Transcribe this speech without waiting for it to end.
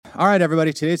All right,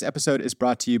 everybody. Today's episode is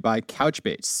brought to you by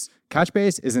Couchbase.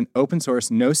 Couchbase is an open-source,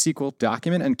 NoSQL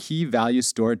document and key value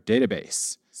store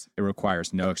database. It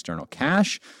requires no external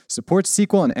cache, supports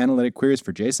SQL and analytic queries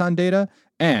for JSON data,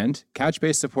 and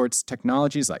Couchbase supports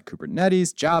technologies like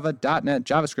Kubernetes, Java, .NET,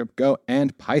 JavaScript, Go,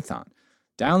 and Python.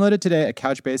 Download it today at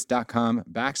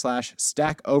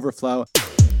couchbase.com/Stack Overflow.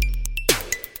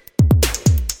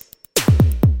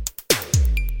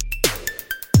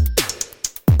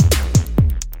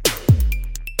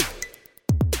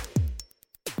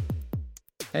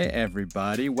 Hey,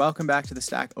 everybody. Welcome back to the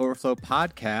Stack Overflow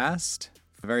podcast.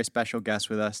 A very special guest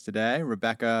with us today,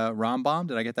 Rebecca Rombaum.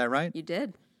 Did I get that right? You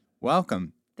did.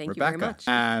 Welcome, Thank Rebecca. you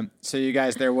very much. So you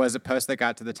guys, there was a post that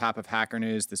got to the top of Hacker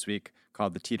News this week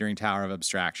called The Teetering Tower of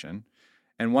Abstraction.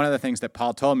 And one of the things that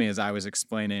Paul told me as I was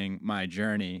explaining my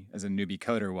journey as a newbie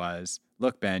coder was,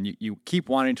 look, Ben, you keep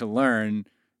wanting to learn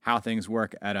how things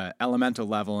work at an elemental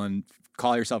level and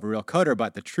call yourself a real coder,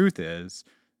 but the truth is,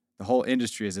 the whole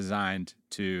industry is designed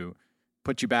to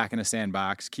put you back in a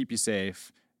sandbox, keep you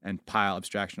safe, and pile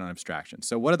abstraction on abstraction.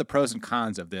 So what are the pros and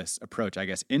cons of this approach, I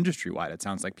guess, industry-wide? It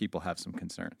sounds like people have some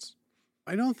concerns.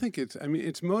 I don't think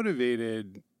it's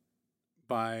motivated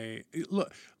by,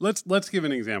 look, let's give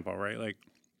an example, right? Like,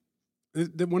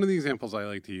 one of the examples I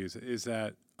like to use is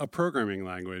that a programming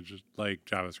language like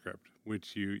JavaScript,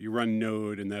 which you run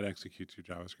Node and that executes your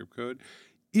JavaScript code,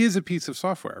 is a piece of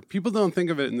software. People don't think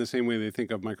of it in the same way they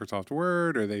think of Microsoft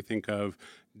Word or they think of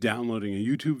downloading a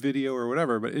YouTube video or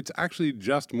whatever, but it's actually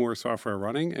just more software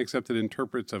running, except it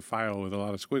interprets a file with a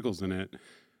lot of squiggles in it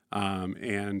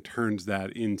and turns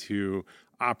that into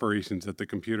operations that the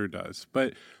computer does.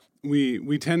 But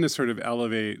we tend to sort of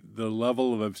elevate the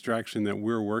level of abstraction that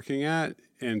we're working at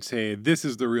and say, this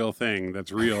is the real thing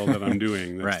that's real that I'm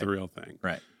doing. That's Right. the real thing.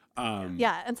 Right.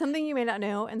 Yeah, and something you may not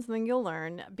know and something you'll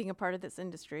learn being a part of this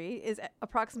industry is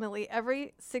approximately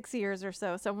every 6 years or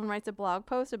so, someone writes a blog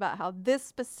post about how this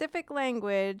specific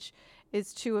language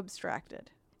is too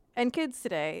abstracted. And kids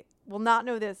today will not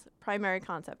know this primary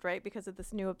concept, right, because of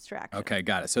this new abstraction. Okay,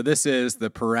 got it. So this is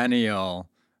the perennial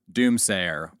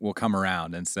doomsayer will come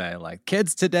around and say, like,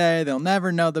 kids today, they'll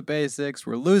never know the basics.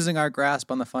 We're losing our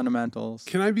grasp on the fundamentals.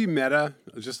 Can I be meta?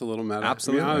 Just a little meta?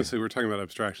 Absolutely. I mean, honestly, we're talking about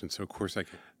abstraction, so of course I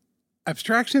can.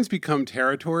 Abstractions become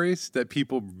territories that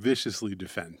people viciously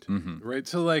defend, right?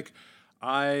 So like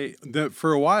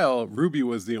for a while, Ruby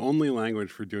was the only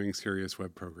language for doing serious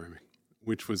web programming,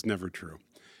 which was never true.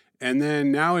 And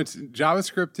then now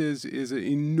JavaScript is an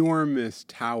enormous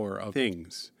tower of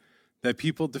things that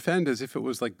people defend as if it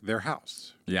was like their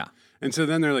house. Yeah. And so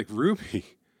then they're like,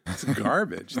 Ruby, it's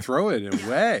garbage, throw it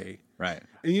away. Right.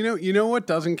 And you know what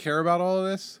doesn't care about all of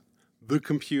this? The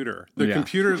computer. The Yeah.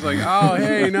 computer's like, oh,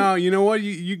 hey, no, you know what?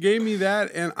 You gave me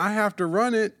that, and I have to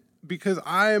run it because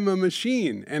I am a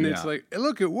machine. And it's like,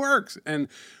 look, it works. And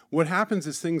what happens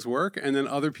is things work, and then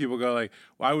other people go like,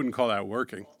 well, I wouldn't call that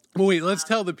working. Well, wait, let's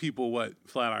tell the people what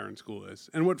Flatiron School is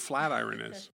and what Flatiron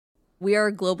is. We are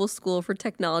a global school for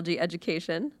technology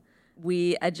education.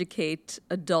 We educate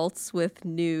adults with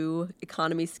new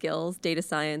economy skills, data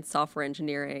science, software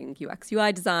engineering, UX,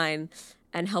 UI design,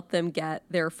 and help them get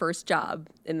their first job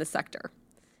in the sector.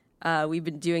 We've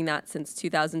been doing that since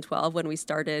 2012 when we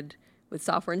started with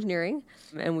software engineering,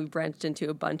 and we branched into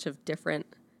a bunch of different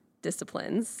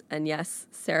disciplines. And yes,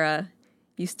 Sarah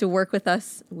used to work with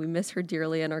us. We miss her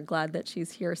dearly and are glad that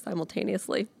she's here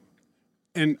simultaneously.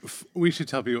 And we should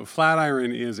tell people,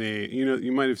 Flatiron is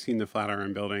you might have seen the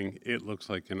Flatiron building. It looks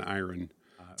like an iron.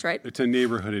 That's right. It's a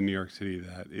neighborhood in New York City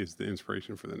that is the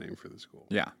inspiration for the name for the school.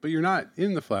 Yeah. But you're not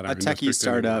in the Flatiron A techie district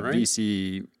startup anymore, right?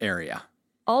 VC area.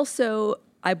 Also,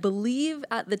 I believe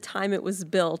at the time it was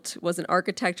built was an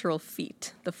architectural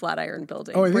feat, the Flatiron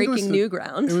building, I think it was breaking new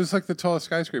ground. It was like the tallest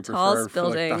skyscraper Tallest for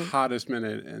like building. the hottest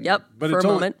minute. And, Yep, but for it's a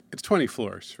only, moment. It's 20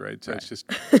 floors, right? So it's just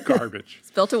garbage.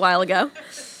 It's built a while ago.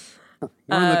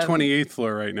 We're on the 28th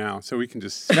floor right now, so we can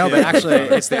just No, but actually,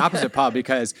 it's the opposite, Paul,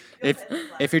 because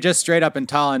if you're just straight up and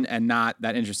tall and not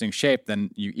that interesting shape,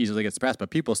 then you easily get suppressed. But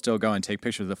people still go and take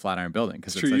pictures of the Flatiron building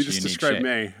because it's True, such you a just unique described shape.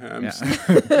 me. I'm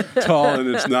tall and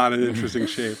it's not an interesting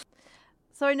shape.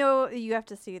 So I know you have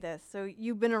to see this. So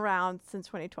you've been around since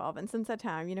 2012. And since that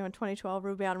time, in 2012,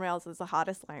 Ruby on Rails was the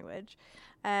hottest language.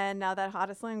 And now that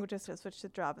hottest language has switched to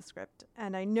JavaScript.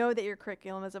 And I know that your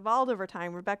curriculum has evolved over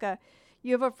time. Rebecca,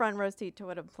 you have a front row seat to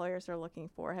what employers are looking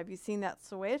for. Have you seen that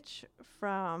switch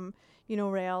from,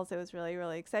 Rails? It was really,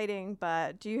 really exciting.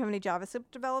 But do you have any JavaScript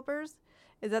developers?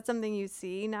 Is that something you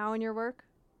see now in your work?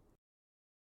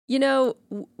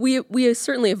 We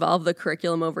certainly evolve the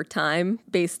curriculum over time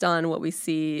based on what we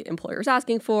see employers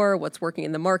asking for, what's working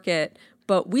in the market,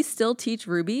 but we still teach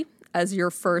Ruby as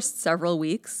your first several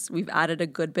weeks. We've added a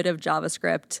good bit of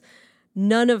JavaScript.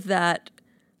 None of that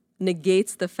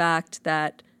negates the fact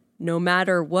that no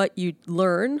matter what you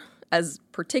learn,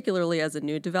 particularly as a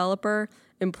new developer,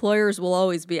 employers will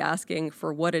always be asking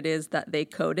for what it is that they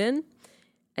code in.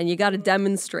 And you got to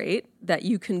demonstrate that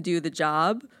you can do the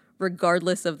job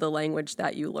regardless of the language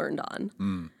that you learned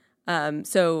on.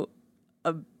 So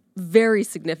a very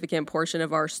significant portion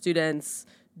of our students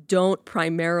don't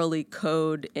primarily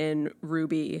code in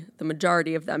Ruby. The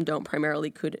majority of them don't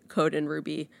primarily code in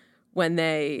Ruby when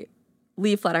they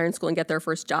leave Flatiron School and get their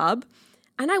first job.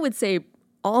 And I would say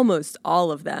almost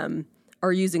all of them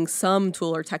are using some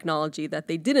tool or technology that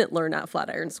they didn't learn at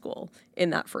Flatiron School in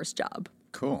that first job.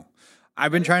 Cool.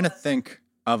 I've been trying to think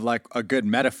of like a good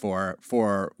metaphor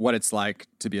for what it's like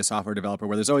to be a software developer,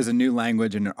 where there's always a new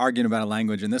language and an argument about a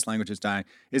language and this language is dying.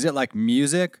 Is it like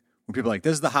music where people are like,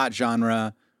 this is the hot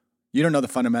genre, you don't know the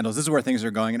fundamentals, this is where things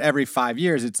are going, and every 5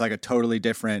 years it's like a totally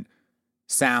different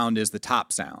sound is the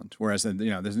top sound, whereas the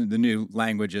new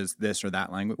language is this or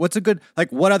that language. What's a good, like,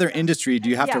 what other industry do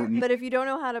you have to? But if you don't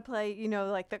know how to play,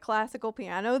 like the classical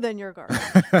piano, then you're garbage.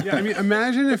 Yeah, I mean,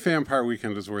 imagine if Vampire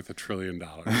Weekend was worth $1 trillion.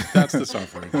 That's the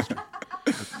software industry.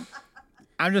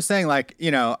 I'm just saying, like,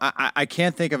 I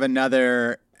can't think of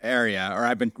another area, or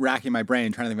I've been racking my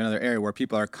brain trying to think of another area where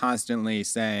people are constantly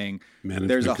saying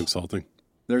management consulting.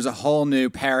 There's a whole new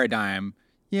paradigm.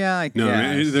 Yeah, I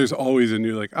guess. There's always a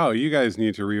new, like, oh, you guys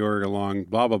need to reorg along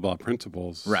blah, blah, blah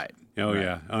principles. Right. Oh, right.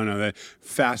 Yeah. Oh, no, that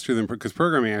faster than, because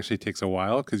programming actually takes a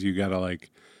while because you got to, like,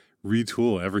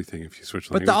 retool everything if you switch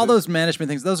languages. But all those management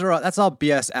things, that's all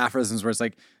BS aphorisms where it's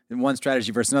like one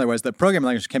strategy versus another, whereas the programming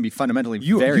language can be fundamentally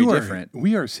very different.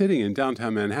 We are sitting in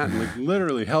downtown Manhattan, like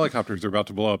literally helicopters are about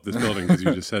to blow up this building because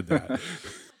you just said that.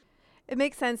 It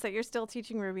makes sense that you're still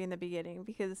teaching Ruby in the beginning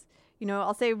because,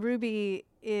 I'll say Ruby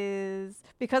is,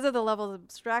 because of the level of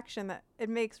abstraction that it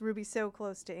makes Ruby so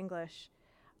close to English,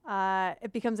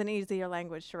 it becomes an easier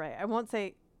language to write. I won't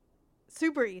say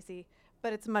super easy,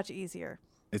 but it's much easier.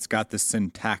 It's got the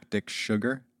syntactic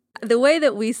sugar. The way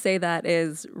that we say that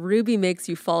is Ruby makes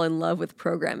you fall in love with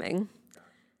programming,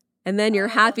 and then you're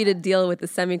happy to deal with the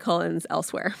semicolons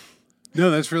elsewhere. No,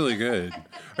 that's really good. All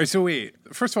right, so wait.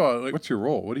 First of all, what's your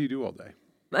role? What do you do all day?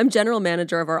 I'm general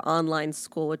manager of our online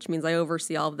school, which means I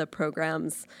oversee all of the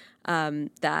programs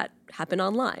that happen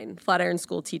online. Flatiron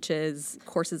School teaches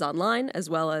courses online as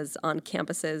well as on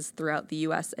campuses throughout the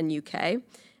US and UK.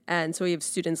 And so we have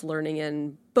students learning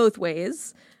in both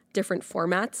ways, different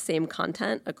formats, same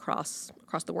content across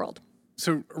the world.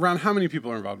 So around how many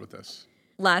people are involved with this?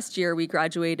 Last year, we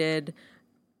graduated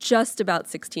just about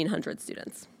 1,600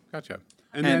 students. Gotcha.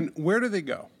 And then where do they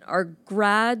go? Our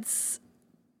grads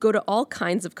go to all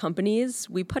kinds of companies.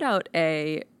 We put out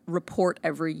a report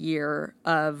every year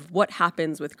of what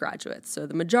happens with graduates. So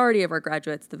the majority of our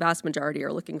graduates, the vast majority,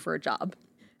 are looking for a job.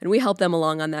 And we help them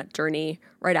along on that journey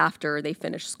right after they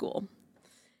finish school.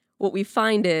 What we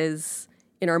find is,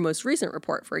 in our most recent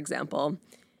report, for example,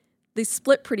 they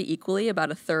split pretty equally,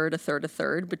 about a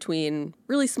third, between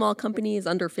really small companies,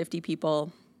 under 50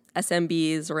 people,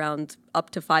 SMBs around up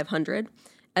to 500,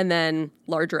 and then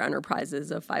larger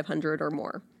enterprises of 500 or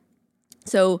more.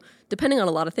 So depending on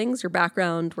a lot of things, your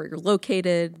background, where you're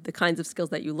located, the kinds of skills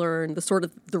that you learn,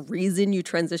 the reason you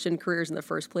transition careers in the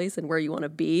first place and where you want to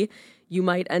be, you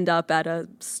might end up at a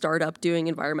startup doing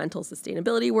environmental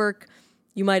sustainability work.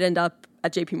 You might end up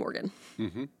at JP Morgan.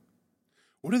 Mm-hmm.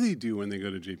 What do they do when they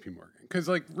go to JP Morgan? Because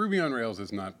like Ruby on Rails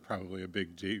is not probably a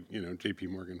big JP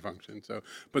Morgan function. So,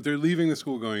 but they're leaving the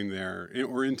school going there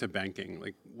or into banking.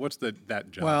 Like, what's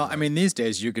that job? Well, like? I mean, these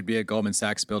days you could be at Goldman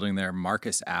Sachs building their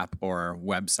Marcus app or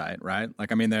website, right?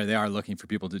 Like, I mean, they are looking for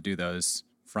people to do those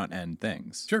front end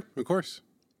things. Sure, of course.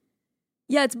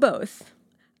 Yeah, it's both.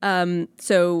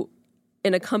 So,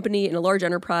 in a company, in a large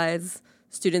enterprise,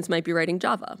 students might be writing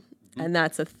Java, and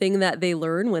that's a thing that they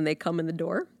learn when they come in the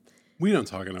door. We don't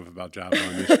talk enough about Java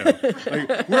on this show.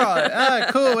 Like, we're all like,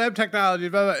 cool web technology,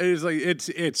 blah, blah. It's like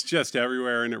it's just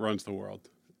everywhere and it runs the world.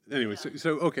 Anyway,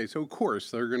 so of course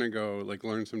they're gonna go like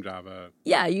learn some Java.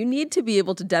 Yeah, you need to be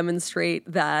able to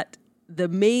demonstrate that the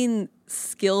main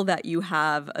skill that you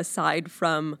have, aside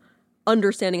from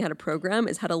understanding how to program,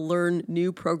 is how to learn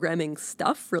new programming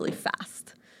stuff really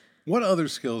fast. What other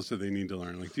skills do they need to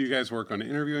learn? Like, do you guys work on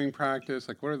interviewing practice?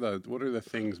 Like, what are the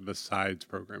things besides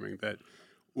programming that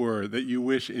you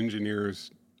wish engineers,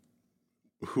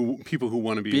 people who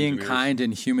want to be being engineers, kind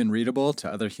and human readable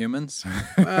to other humans?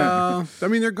 Well, I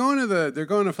mean, they're going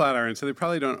to Flatiron, so they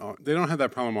probably don't have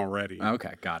that problem already.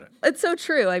 Okay, got it. It's so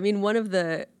true. I mean, one of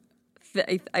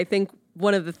I think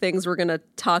one of the things we're going to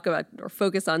talk about or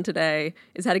focus on today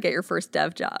is how to get your first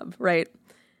dev job, right?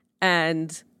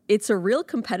 And it's a real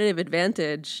competitive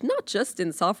advantage, not just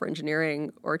in software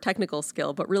engineering or technical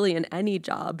skill, but really in any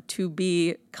job, to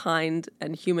be kind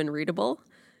and human readable,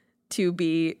 to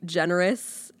be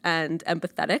generous and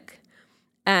empathetic.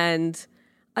 And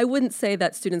I wouldn't say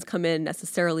that students come in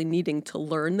necessarily needing to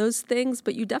learn those things,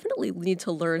 but you definitely need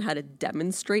to learn how to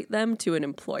demonstrate them to an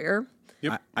employer.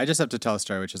 Yep. I just have to tell a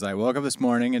story, which is I woke up this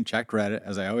morning and checked Reddit,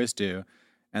 as I always do,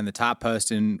 and the top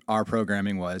post in our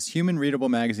programming was, Human Readable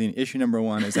Magazine issue number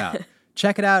 1 is out.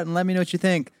 Check it out and let me know what you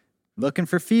think. Looking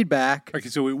for feedback. Okay,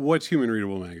 so what's Human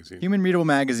Readable Magazine? Human Readable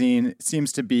Magazine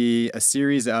seems to be a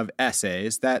series of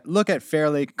essays that look at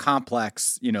fairly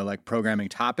complex, like programming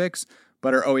topics,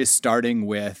 but are always starting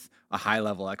with a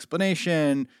high-level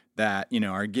explanation that,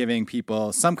 are giving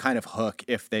people some kind of hook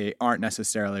if they aren't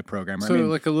necessarily a programmer. So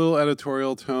like a little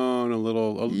editorial tone, a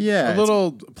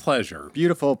little pleasure.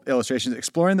 Beautiful illustrations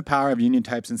exploring the power of union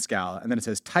types in Scala. And then it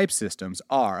says type systems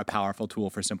are a powerful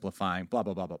tool for simplifying, blah,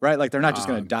 blah, blah, blah. Right? Like they're not just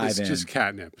going to dive in. It's just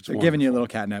catnip. They're giving you a little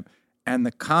catnip. And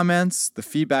the comments, the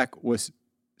feedback was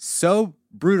so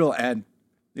brutal and,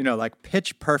 like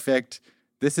pitch perfect.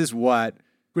 This is what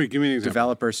give me an example.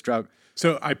 Developers struggle.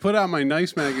 So I put out my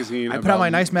nice magazine.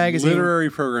 Literary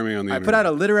programming on the internet. I put out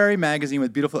a literary magazine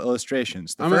with beautiful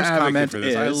illustrations. The I'm first an advocate comment for this.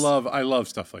 is, I love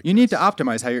stuff like this. You need to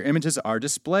optimize how your images are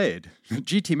displayed.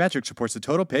 GTmetrix reports the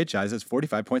total page size as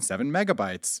 45.7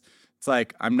 megabytes. It's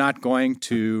like, I'm not going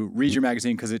to read your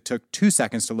magazine because it took 2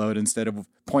 seconds to load instead of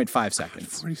 0.5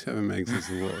 seconds. 47 megs is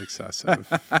a little excessive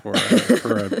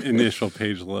for an initial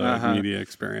page load media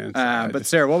experience. But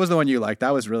Sarah, what was the one you liked?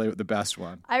 That was really the best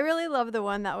one. I really love the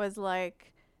one that was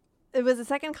like, it was the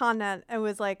second content. It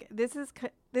was like,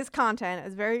 this content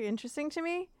is very interesting to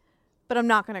me, but I'm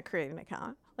not going to create an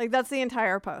account. Like, that's the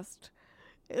entire post.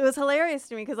 It was hilarious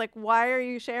to me because, like, why are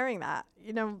you sharing that?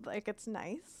 Like, it's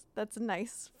nice. That's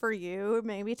nice for you.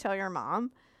 Maybe tell your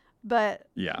mom, but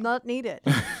not needed.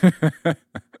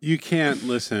 You can't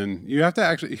listen. You have to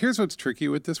actually, here's what's tricky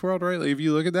with this world, right? Like if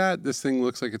you look at that, this thing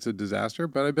looks like it's a disaster,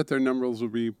 but I bet their numbers will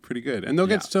be pretty good. And they'll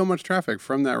get so much traffic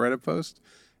from that Reddit post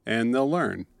and they'll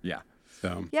learn. Yeah.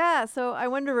 So I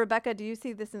wonder, Rebecca, do you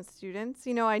see this in students?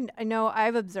 I know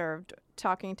I've observed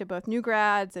talking to both new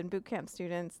grads and bootcamp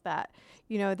students that,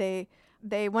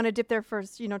 they want to dip their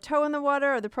first, toe in the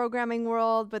water or the programming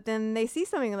world, but then they see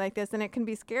something like this and it can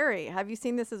be scary. Have you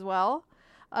seen this as well?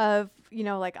 Of,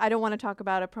 like, I don't want to talk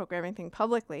about a programming thing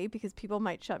publicly because people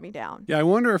might shut me down. Yeah, I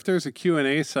wonder if there's a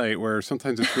Q&A site where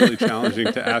sometimes it's really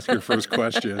challenging to ask your first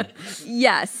question.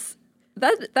 Yes,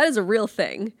 that is a real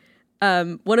thing.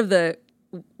 One of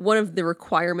the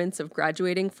requirements of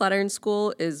graduating Flatiron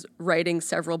School is writing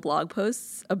several blog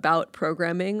posts about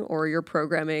programming or your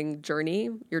programming journey,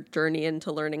 your journey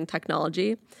into learning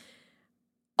technology.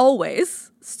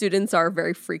 Always, students are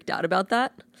very freaked out about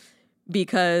that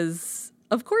because,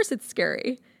 of course, it's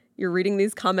scary. You're reading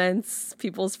these comments,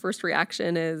 people's first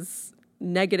reaction is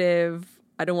negative.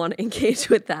 I don't want to engage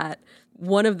with that.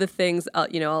 One of the things,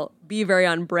 I'll be very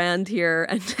on brand here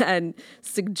and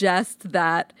suggest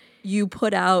that you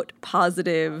put out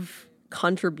positive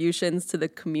contributions to the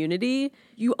community.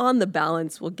 You, on the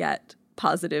balance, will get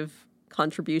positive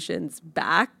contributions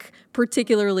back,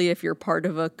 particularly if you're part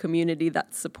of a community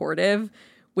that's supportive,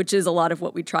 which is a lot of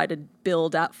what we try to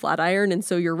build at Flatiron. And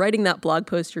so you're writing that blog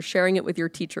post, you're sharing it with your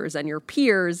teachers and your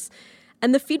peers.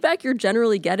 And the feedback you're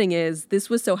generally getting is, this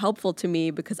was so helpful to me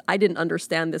because I didn't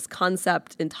understand this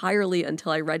concept entirely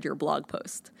until I read your blog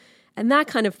post. And that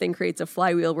kind of thing creates a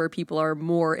flywheel where people are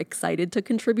more excited to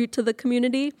contribute to the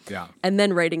community. Yeah. And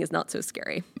then writing is not so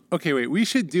scary. Okay, wait, we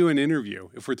should do an interview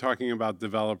if we're talking about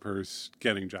developers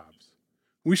getting jobs.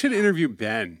 We should interview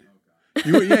Ben.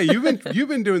 You've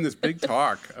been doing this big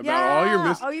talk about all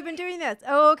your Oh, you've been doing this.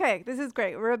 Oh, okay. This is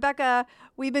great. Rebecca,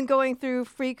 we've been going through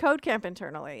Free Code Camp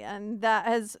internally, and that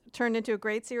has turned into a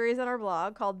great series on our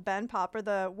blog called Ben Popper,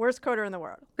 the worst coder in the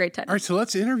world. Great title. All right, so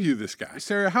let's interview this guy.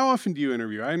 Sarah, how often do you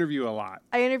interview? I interview a lot.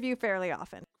 I interview fairly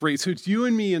often. Great. So it's you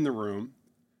and me in the room,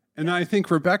 and I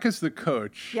think Rebecca's the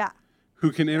coach. Yeah.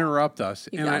 Who can interrupt us?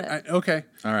 You got it. Okay.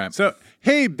 All right. So,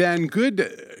 hey Ben, good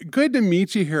to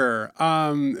meet you here.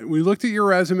 We looked at your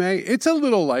resume. It's a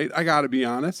little light, I got to be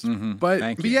honest.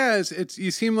 But yeah, it's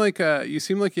you seem like you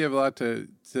have a lot to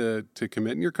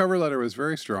commit, and your cover letter was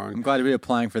very strong. I'm glad to be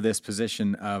applying for this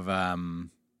position of.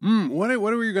 What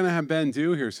are we going to have Ben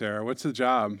do here, Sarah? What's the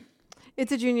job?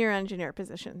 It's a junior engineer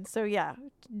position. So yeah,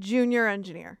 junior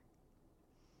engineer.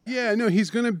 Yeah, no,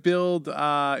 he's going to build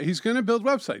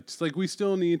websites. Like we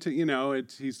still need to,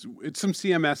 it's some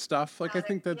CMS stuff. Like I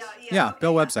think that's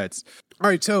build websites. All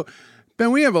right, so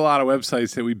Ben, we have a lot of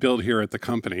websites that we build here at the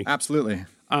company. Absolutely.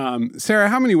 Sarah,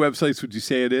 how many websites would you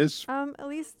say it is? At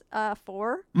least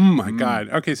 4. Oh my God.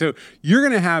 Okay, so you're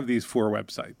going to have these 4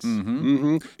 websites.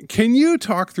 Can you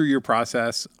talk through your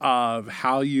process of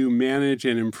how you manage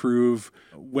and improve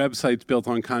websites built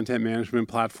on content management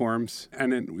platforms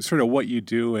and then sort of what you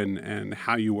do and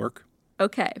how you work?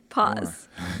 Okay, pause.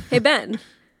 Hey, Ben,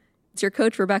 it's your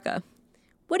coach, Rebecca.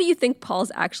 What do you think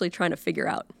Paul's actually trying to figure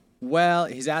out? Well,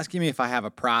 he's asking me if I have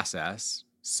a process.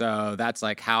 So that's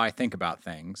like how I think about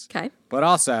things. Okay. But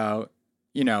also,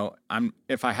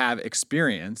 if I have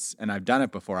experience and I've done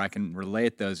it before, I can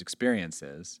relate those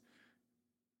experiences.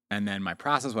 And then my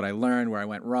process, what I learned, where I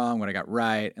went wrong, what I got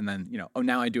right, and then,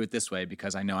 now I do it this way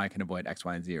because I know I can avoid X,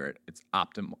 Y, and Z, or it's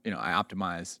optimal. I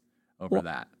optimize over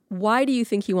that. Why do you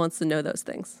think he wants to know those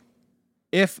things?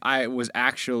 If I was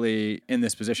actually in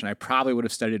this position, I probably would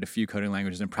have studied a few coding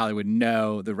languages and probably would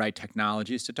know the right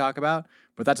technologies to talk about.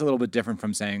 But that's a little bit different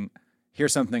from saying,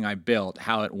 here's something I built,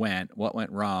 how it went, what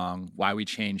went wrong, why we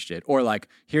changed it. Or like,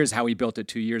 here's how we built it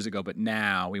 2 years ago, but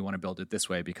now we want to build it this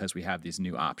way because we have these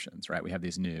new options, right? We have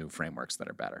these new frameworks that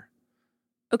are better.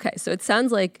 Okay, so it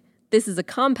sounds like this is a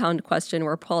compound question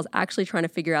where Paul's actually trying to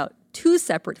figure out 2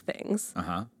 separate things.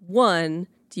 One,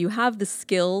 do you have the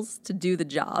skills to do the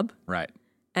job? Right.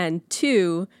 And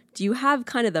 2, do you have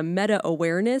kind of the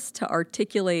meta-awareness to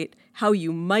articulate how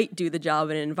you might do the job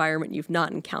in an environment you've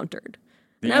not encountered?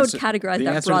 And I would categorize that broadly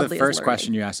as The answer to the first learning.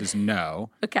 question you asked is no.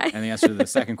 Okay. And the answer to the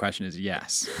second question is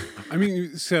yes. I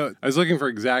mean, so I was looking for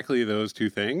exactly those 2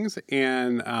 things.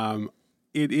 And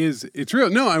it's real.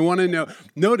 No, I want to know.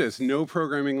 Notice, no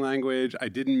programming language. I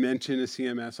didn't mention a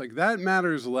CMS. Like, that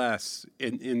matters less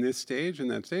in this stage, in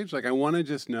that stage. Like, I want to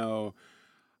just know,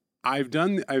 I've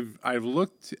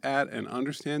looked at and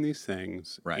understand these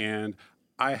things, right. And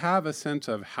I have a sense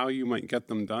of how you might get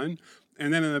them done.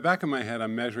 And then in the back of my head,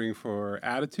 I'm measuring for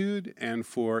attitude and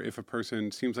for if a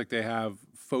person seems like they have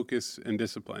focus and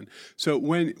discipline. So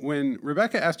when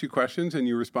Rebecca asked you questions and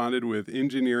you responded with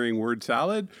engineering word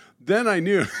salad, then I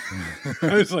knew.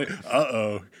 I was like,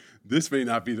 uh-oh, this may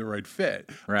not be the right fit,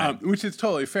 right. Which is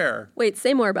totally fair. Wait,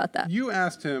 say more about that. You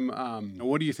asked him,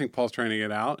 what do you think Paul's trying to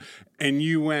get out? And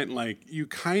you went you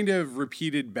kind of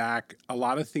repeated back a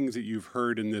lot of things that you've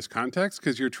heard in this context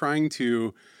because you're trying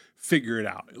to figure it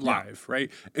out live,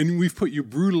 right? And we've put you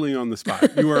brutally on the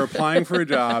spot. You are applying for a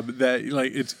job that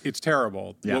it's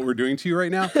terrible what we're doing to you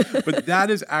right now. But that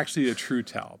is actually a true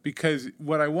tell because here's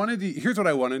what I wanted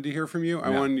to hear from you. I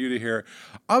wanted you to hear,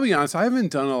 I'll be honest, I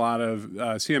haven't done a lot of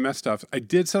CMS stuff. I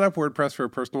did set up WordPress for a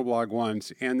personal blog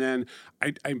once, and then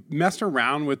I messed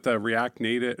around with the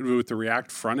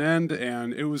React front end,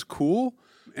 and it was cool.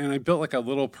 And I built like a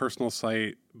little personal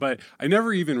site, but I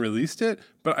never even released it.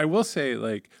 But I will say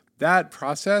that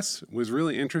process was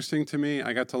really interesting to me.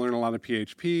 I got to learn a lot of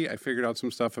PHP. I figured out some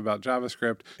stuff about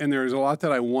JavaScript, and there's a lot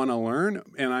that I want to learn,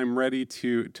 and I'm ready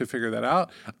to figure that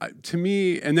out. To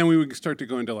me, and then we would start to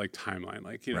go into timeline,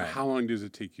 right. How long does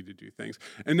it take you to do things?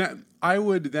 And that I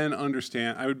would then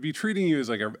understand. I would be treating you as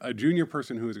like a junior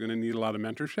person who is going to need a lot of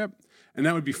mentorship. And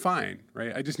that would be fine,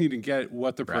 right? I just need to get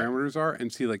what the parameters are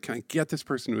and see, can I get this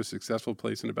person to a successful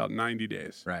place in about 90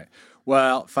 days? Right.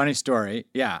 Well, funny story.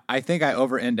 Yeah, I think I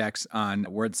over-index on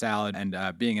word salad and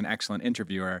being an excellent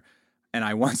interviewer. And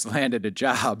I once landed a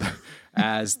job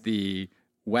as the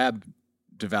web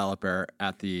developer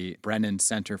at the Brennan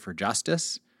Center for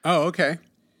Justice. Oh, okay.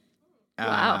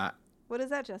 Wow. What does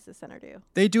that Justice Center do?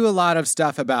 They do a lot of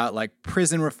stuff about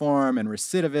prison reform and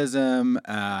recidivism,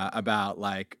 about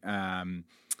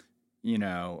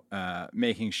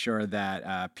making sure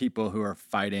that people who are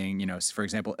fighting, for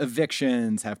example,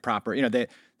 evictions have proper,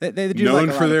 they do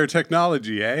known for their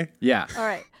technology, eh? Yeah. All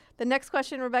right. The next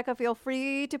question, Rebecca, feel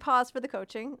free to pause for the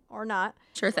coaching or not.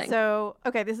 Sure thing. So,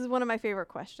 okay, this is one of my favorite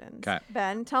questions. Okay.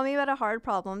 Ben, tell me about a hard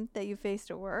problem that you faced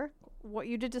at work, what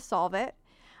you did to solve it,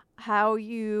 how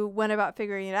you went about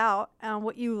figuring it out, and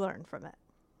what you learned from it.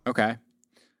 Okay.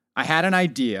 I had an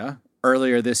idea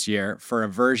earlier this year for a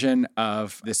version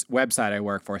of this website I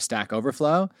work for, Stack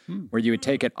Overflow, where you would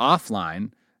take it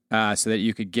offline so that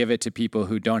you could give it to people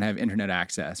who don't have internet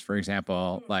access. For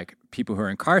example, people who are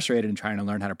incarcerated and trying to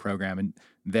learn how to program, and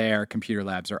their computer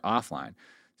labs are offline.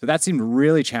 So that seemed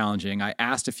really challenging. I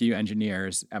asked a few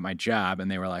engineers at my job,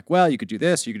 and they were like, well, you could do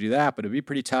this, you could do that, but it'd be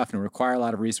pretty tough and it would require a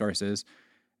lot of resources.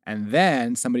 And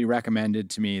then somebody recommended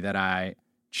to me that I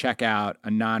check out a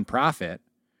nonprofit,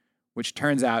 which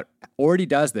turns out already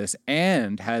does this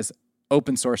and has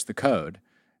open sourced the code.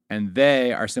 And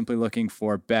they are simply looking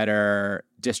for better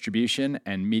distribution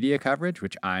and media coverage,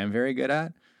 which I am very good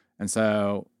at. And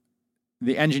so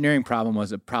the engineering problem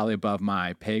was probably above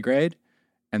my pay grade.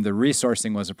 and the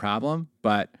resourcing was a problem,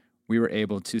 but we were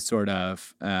able to sort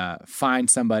of find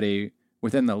somebody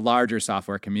within the larger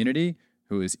software community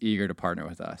who is eager to partner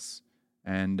with us.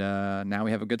 And now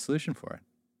we have a good solution for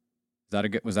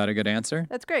it. Was that a good answer?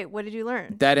 That's great. What did you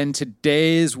learn? That in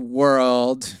today's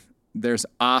world, there's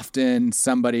often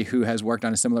somebody who has worked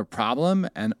on a similar problem,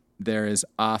 and there's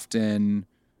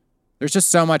just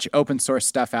so much open source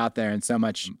stuff out there and so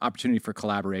much opportunity for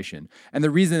collaboration. And the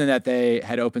reason that they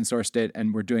had open sourced it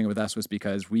and were doing it with us was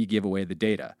because we give away the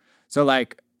data. So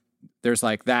like, there's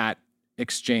like that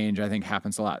exchange, I think,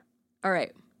 happens a lot. All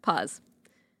right, pause.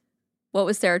 What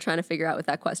was Sarah trying to figure out with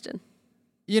that question?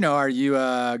 Are you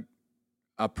a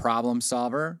problem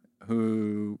solver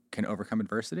who can overcome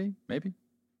adversity, maybe?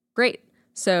 Great.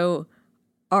 So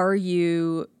are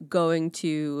you going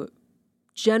to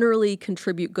generally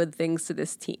contribute good things to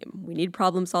this team? We need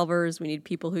problem solvers. We need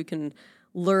people who can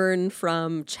learn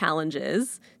from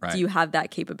challenges. Right. Do you have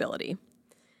that capability?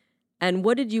 And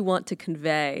what did you want to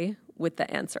convey with the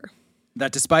answer?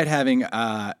 That despite having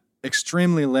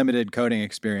extremely limited coding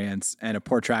experience and a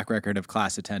poor track record of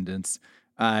class attendance,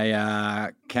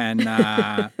 I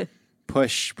can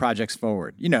push projects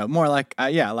forward. More like,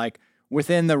 like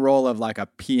within the role of like a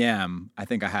PM, I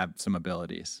think I have some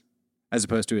abilities as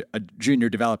opposed to a junior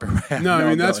developer. No, I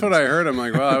mean, that's what I heard. I'm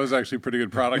like, well, that was actually pretty good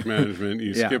product management.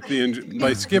 You skipped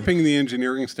by skipping the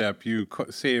engineering step, you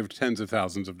saved tens of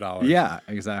thousands of dollars. Yeah,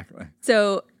 exactly.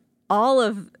 So all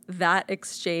of that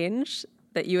exchange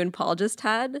that you and Paul just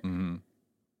had, in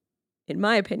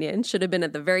my opinion, should have been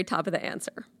at the very top of the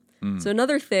answer. So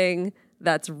another thing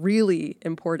that's really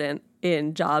important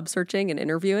in job searching and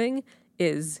interviewing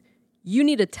is you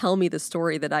need to tell me the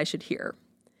story that I should hear.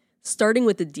 Starting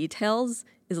with the details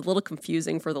is a little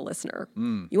confusing for the listener.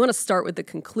 You want to start with the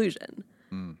conclusion.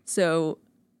 So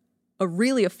a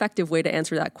really effective way to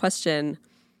answer that question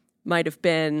might have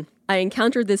been, I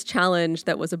encountered this challenge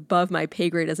that was above my pay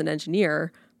grade as an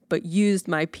engineer, but used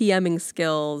my PMing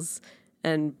skills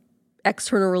and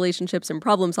external relationships and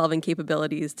problem-solving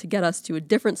capabilities to get us to a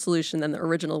different solution than the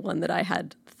original one that I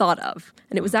had thought of.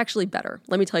 And it was actually better.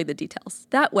 Let me tell you the details.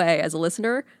 That way, as a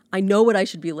listener, I know what I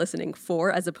should be listening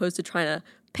for as opposed to trying to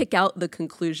pick out the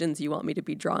conclusions you want me to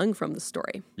be drawing from the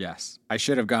story. Yes. I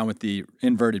should have gone with the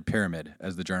inverted pyramid,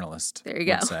 as the journalist There you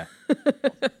go. would say.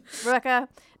 Rebecca,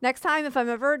 next time if I'm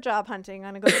ever job hunting,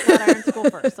 I'm going to go to Flatiron School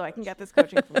first so I can get this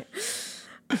coaching from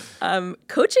you.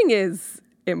 Coaching is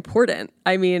important.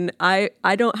 I mean, I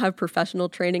don't have professional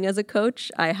training as a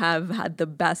coach. I have had the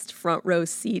best front row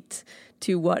seat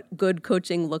to what good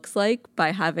coaching looks like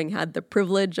by having had the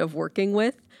privilege of working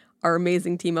with our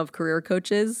amazing team of career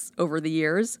coaches over the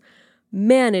years.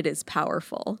 Man, it is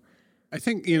powerful. I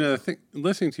think,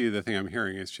 listening to you, the thing I'm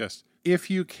hearing is just if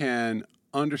you can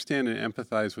understand and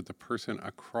empathize with the person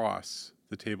across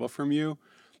the table from you,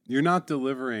 you're not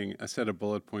delivering a set of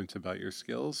bullet points about your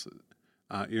skills.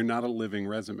 You're not a living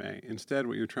resume. Instead,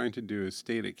 what you're trying to do is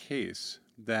state a case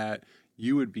that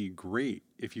you would be great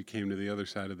if you came to the other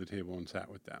side of the table and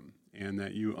sat with them, and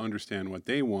that you understand what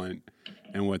they want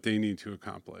and what they need to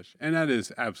accomplish. And that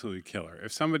is absolutely killer.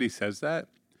 If somebody says that,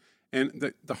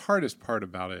 and the hardest part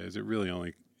about it is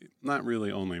not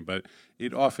really only, but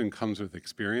it often comes with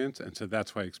experience. And so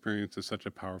that's why experience is such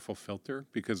a powerful filter,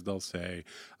 because they'll say,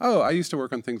 oh, I used to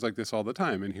work on things like this all the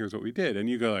time, and here's what we did. And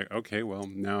you go like, okay, well,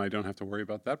 now I don't have to worry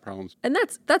about that problem. And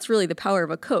that's really the power of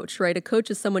a coach, right? A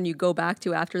coach is someone you go back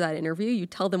to after that interview, you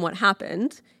tell them what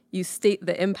happened, you state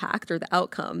the impact or the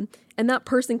outcome, and that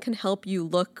person can help you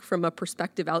look from a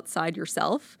perspective outside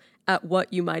yourself at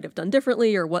what you might have done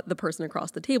differently or what the person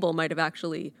across the table might have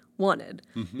actually wanted.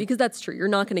 Because that's true. You're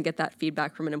not going to get that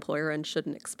feedback from an employer and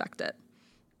shouldn't expect it.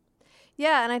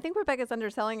 Yeah, and I think Rebecca's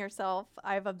underselling herself,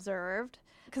 I've observed,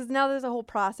 because now there's a whole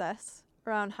process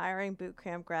around hiring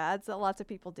bootcamp grads that lots of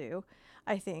people do,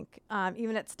 I think.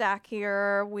 Even at Stack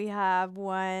here, we have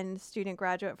one student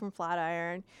graduate from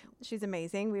Flatiron. She's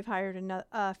amazing. We've hired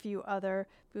a few other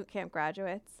bootcamp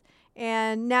graduates.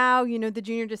 And now, the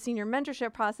junior to senior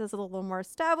mentorship process is a little more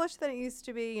established than it used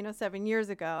to be, 7 years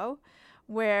ago,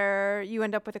 where you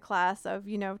end up with a class of,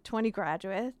 20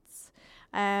 graduates,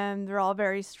 and they're all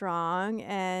very strong,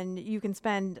 and you can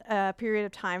spend a period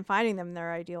of time finding them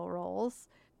their ideal roles.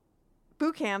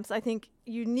 Boot camps, I think,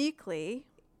 uniquely,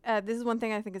 this is one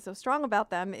thing I think is so strong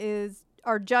about them,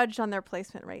 are judged on their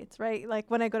placement rates, right? Like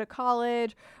when I go to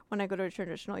college, when I go to a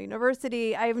traditional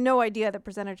university, I have no idea the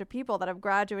percentage of people that have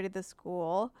graduated the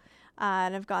school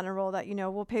and have gotten a role that,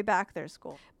 will pay back their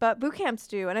school. But boot camps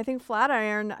do. And I think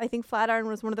Flatiron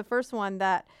was one of the first one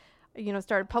that,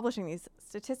 started publishing these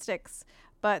statistics.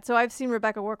 But so I've seen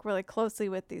Rebecca work really closely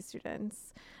with these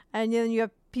students. And then you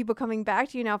have people coming back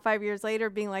to you now 5 years later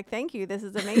being like, thank you, this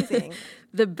is amazing?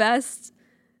 The best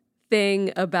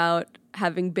thing about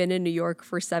having been in New York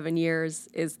for 7 years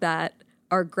is that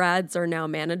our grads are now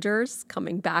managers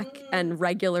coming back and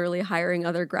regularly hiring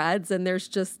other grads. And there's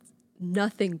just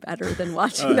nothing better than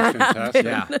watching that happen.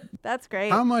 Yeah. That's great.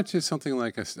 How much is something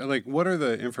like what are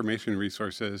the information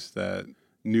resources that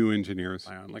new engineers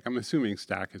rely on? Like, I'm assuming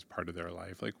Stack is part of their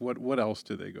life. Like, what else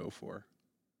do they go for?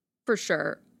 For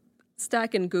sure.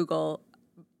 Stack and Google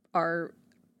are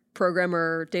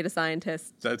programmer, data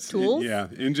scientists tools. Yeah,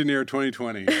 Engineer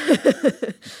 2020.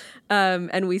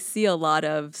 And we see a lot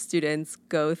of students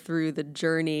go through the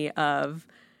journey of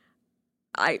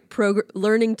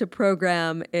learning to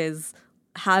program is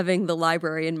having the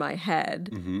library in my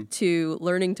head, to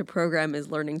learning to program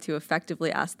is learning to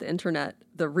effectively ask the internet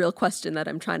the real question that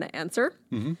I'm trying to answer,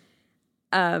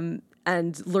 and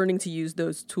learning to use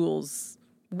those tools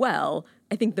well.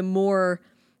 I think the more,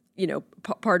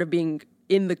 part of being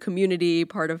in the community,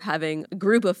 part of having a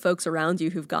group of folks around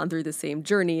you who've gone through the same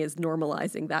journey is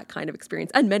normalizing that kind of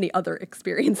experience and many other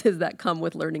experiences that come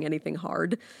with learning anything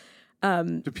hard.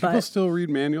 Do people still read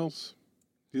manuals?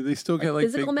 Do they still get like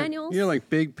physical big, manuals? Like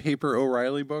big paper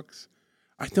O'Reilly books?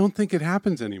 I don't think it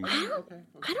happens anymore.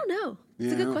 I don't know. It's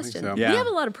Yeah, a I good don't question. think so. Yeah. We have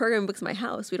a lot of programming books in my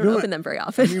house. We don't No, open them very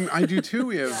often. I mean, I do too.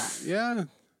 We have,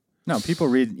 No, people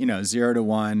read, 0 to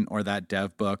 1 or that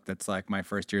dev book that's like my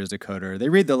first year as a coder. They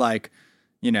read the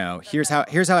here's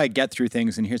how I get through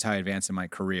things and here's how I advance in my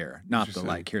career. Not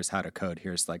the here's how to code.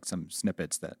 Here's like some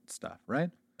snippets that stuff, right?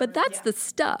 But that's the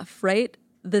stuff, right?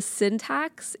 The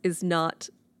syntax is not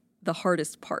the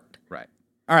hardest part. Right.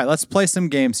 All right, let's play some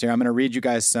games here. I'm going to read you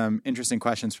guys some interesting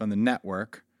questions from the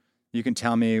network. You can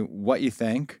tell me what you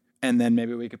think, and then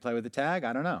maybe we could play with the tag.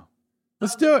 I don't know.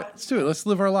 Let's do it. Let's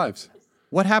live our lives.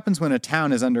 What happens when a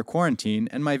town is under quarantine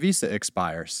and my visa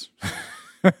expires?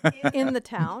 In the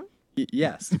town?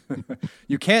 Yes.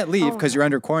 You can't leave because you're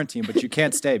under quarantine, but you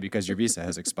can't stay because your visa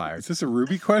has expired. Is this a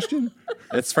Ruby question?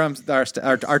 It's from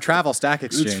our travel Stack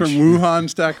Exchange. It's from Wuhan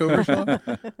Stack Overflow?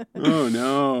 Oh,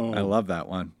 no. I love that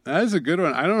one. That is a good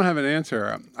one. I don't have an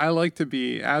answer. I like to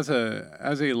be, as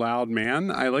a loud man,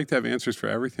 I like to have answers for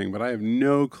everything, but I have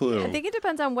no clue. I think it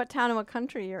depends on what town and what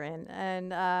country you're in.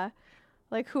 And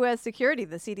who has security?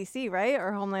 The CDC, right?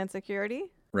 Or Homeland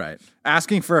Security? Right.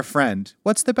 Asking for a friend.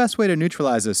 What's the best way to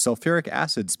neutralize a sulfuric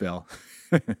acid spill?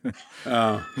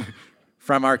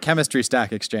 From our chemistry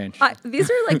Stack Exchange.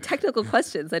 These are like technical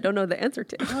questions I don't know the answer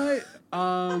to.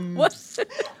 What?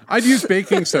 I'd use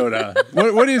baking soda.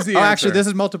 What is the answer? Actually, this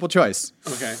is multiple choice.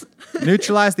 Okay.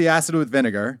 Neutralize the acid with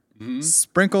vinegar.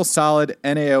 Sprinkle solid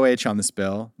NaOH on the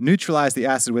spill. Neutralize the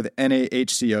acid with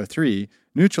NaHCO3.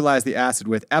 Neutralize the acid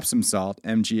with Epsom salt,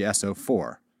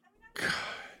 MgSO4.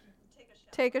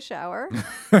 Take a shower.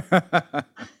 I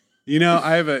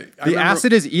have The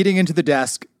acid is eating into the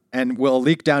desk and will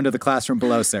leak down to the classroom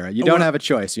below, Sarah. You don't have a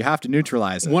choice. You have to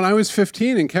neutralize it. When I was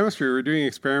 15 in chemistry, we were doing an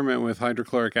experiment with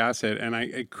hydrochloric acid, and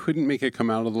I couldn't make it come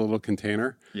out of the little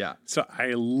container. Yeah. So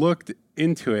I looked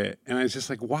into it, and I was just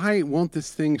like, why won't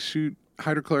this thing shoot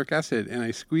hydrochloric acid? And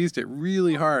I squeezed it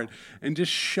really hard and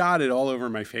just shot it all over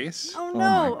my face. Oh,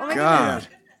 no. Oh, my God.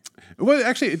 Well,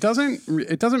 actually, it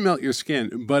doesn't melt your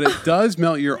skin, but it does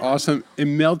melt it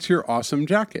melts your awesome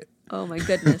jacket. Oh, my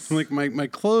goodness. Like my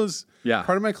clothes, Yeah.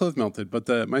 part of my clothes melted, but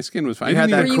my skin was fine. You had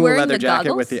that Were you cool wearing leather the jacket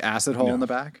goggles? with the acid hole in the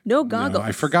back? No goggles. No,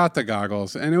 I forgot the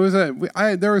goggles, and it was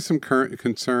there was some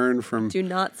concern from. Do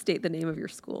not state the name of your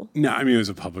school. No, I mean it was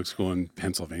a public school in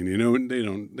Pennsylvania. They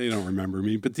don't remember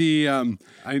me. But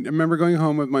I remember going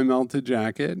home with my melted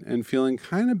jacket and feeling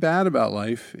kind of bad about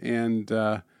life. And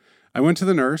I went to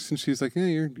the nurse, and she's like, "Yeah,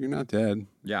 you're not dead."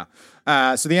 Yeah.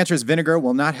 So the answer is vinegar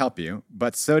will not help you,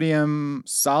 but solid sodium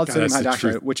that's the hydroxide,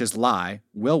 truth. which is lye,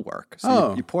 will work.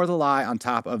 So you pour the lye on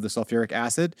top of the sulfuric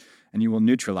acid, and you will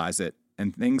neutralize it,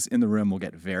 and things in the room will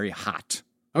get very hot.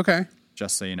 Okay,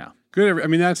 Just so you know. good. I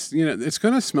mean that's it's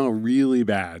going to smell really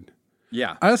bad.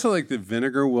 Yeah. I also like the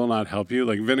vinegar will not help you.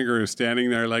 Like vinegar is standing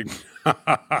there like,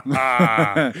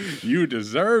 you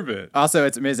deserve it. Also,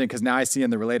 it's amazing because now I see in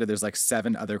the related there's like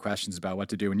 7 other questions about what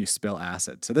to do when you spill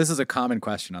acid. So this is a common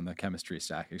question on the Chemistry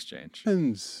Stack Exchange.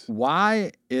 Depends.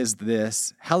 Why is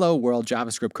this Hello World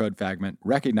JavaScript code fragment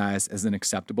recognized as an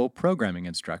acceptable programming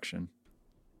instruction?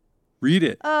 Read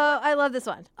it. I love this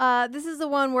one. This is the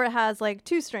one where it has like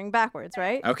 2-string backwards,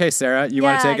 right? Okay, Sarah, you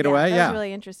want to take it away? That's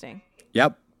really interesting.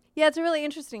 Yep. Yeah, it's a really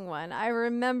interesting one. I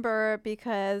remember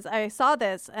because I saw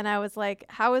this and I was like,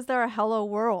 how is there a Hello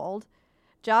World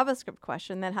JavaScript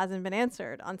question that hasn't been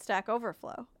answered on Stack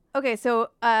Overflow? Okay, so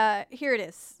here it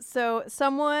is. So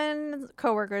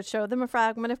coworkers showed them a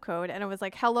fragment of code, and it was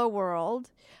like "Hello World."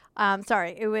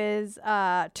 It was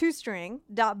toString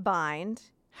 .bind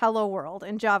 "Hello World"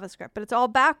 in JavaScript, but it's all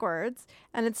backwards,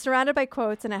 and it's surrounded by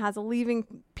quotes, and it has a leaving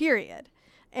period.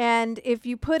 And if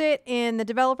you put it in the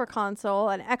developer console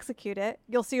and execute it,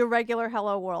 you'll see a regular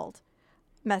 "Hello World"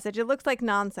 message. It looks like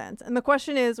nonsense, and the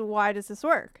question is, why does this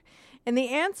work? And the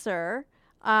answer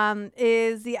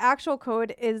is the actual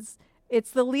code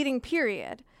it's the leading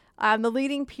period. The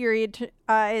leading period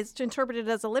is interpreted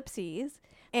as ellipses,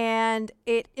 and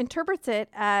it interprets it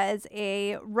as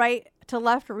a right to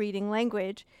left reading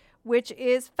language, which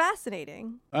is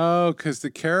fascinating. Oh, because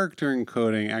the character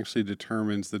encoding actually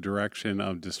determines the direction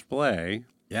of display.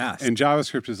 Yes. And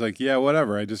JavaScript is like, yeah,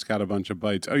 whatever. I just got a bunch of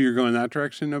bytes. Oh, you're going that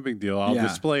direction? No big deal. I'll Yeah.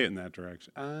 display it in that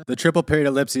direction. The triple period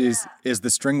ellipses is the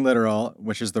string literal,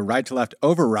 which is the right to left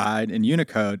override in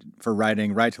Unicode for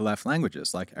writing right to left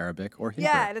languages like Arabic or Hebrew.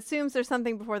 Yeah, it assumes there's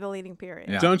something before the leading period.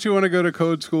 Yeah. Don't you want to go to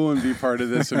code school and be part of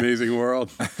this amazing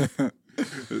world?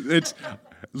 It's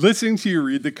listening to you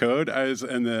read the code. I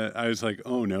was like,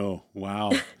 oh no,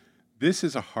 wow, this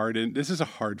is a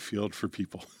hard field for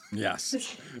people.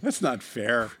 Yes. That's not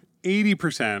fair.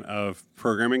 80% of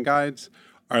programming guides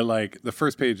are like, the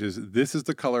first page is, this is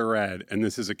the color red, and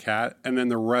this is a cat, and then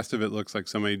the rest of it looks like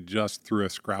somebody just threw a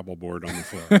Scrabble board on the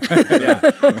floor.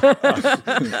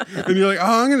 And you're like,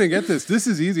 oh, I'm going to get this. This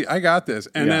is easy. I got this.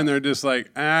 And then they're just like,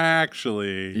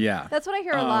 actually. Yeah. That's what I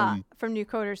hear a lot from new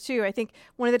coders too. I think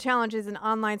one of the challenges in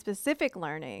online specific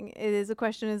learning is the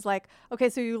question is like, okay,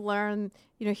 so you learn,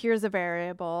 here's a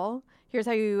variable, here's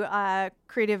how you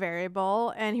create a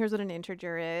variable, and here's what an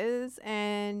integer is.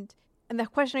 And the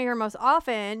question I hear most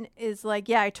often is like,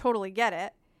 yeah, I totally get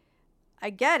it. I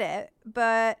get it,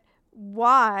 but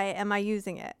why am I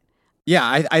using it?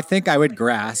 Yeah, I think I would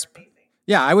grasp.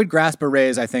 Yeah, I would grasp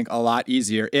arrays, I think, a lot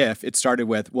easier if it started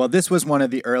with, well, this was one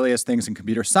of the earliest things in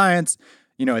computer science.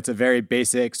 It's a very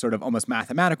basic sort of almost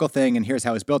mathematical thing, and here's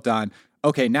how it's built on.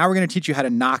 Okay, now we're going to teach you how to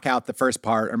knock out the first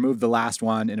part or move the last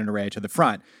one in an array to the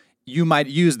front. You might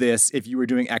use this if you were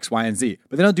doing X, Y, and Z,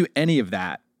 but they don't do any of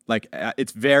that. Like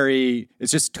it's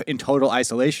just in total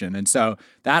isolation. And so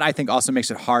that I think also makes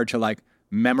it hard to like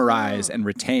memorize and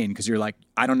retain because you're like,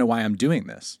 I don't know why I'm doing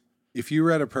this. If you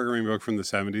read a programming book from the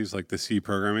 70s, like the C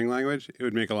programming language, it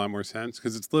would make a lot more sense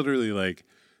because it's literally like,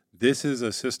 this is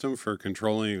a system for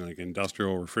controlling like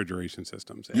industrial refrigeration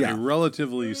systems. And a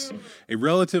relatively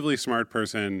smart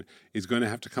person is going to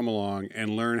have to come along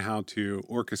and learn how to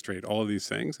orchestrate all of these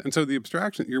things. And so the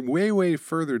abstraction, you're way, way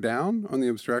further down on the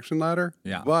abstraction ladder.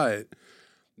 Yeah. But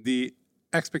the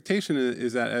expectation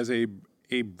is that as a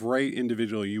bright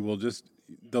individual,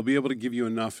 they'll be able to give you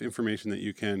enough information that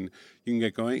you can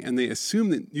get going. And they assume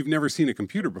that you've never seen a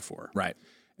computer before. Right.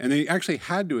 And they actually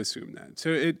had to assume that.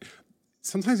 So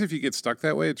sometimes if you get stuck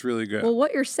that way, it's really good. Well,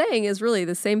 what you're saying is really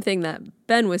the same thing that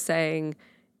Ben was saying,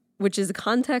 which is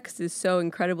context is so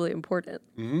incredibly important,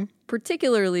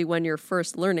 particularly when you're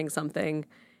first learning something,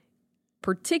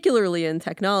 particularly in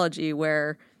technology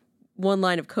where one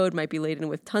line of code might be laden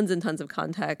with tons and tons of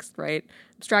context, right?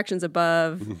 Abstractions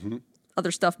above, other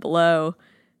stuff below.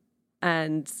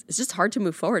 And it's just hard to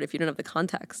move forward if you don't have the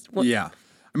context. Yeah.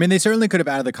 I mean, they certainly could have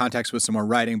added the context with some more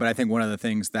writing, but I think one of the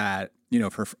things that,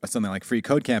 for something like Free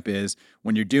Code Camp is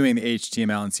when you're doing the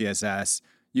HTML and CSS,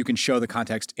 you can show the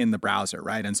context in the browser,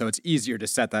 right? And so it's easier to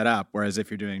set that up. Whereas if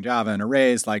you're doing Java and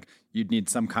arrays, like you'd need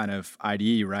some kind of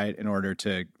IDE, right, in order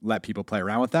to let people play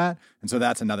around with that. And so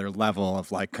that's another level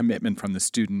of like commitment from the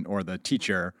student or the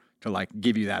teacher to like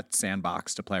give you that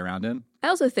sandbox to play around in. I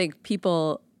also think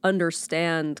people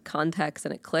understand context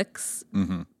and it clicks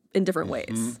in different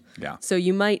ways. Yeah. So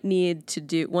you might need to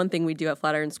do, one thing we do at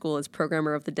Flatiron School is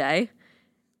Programmer of the Day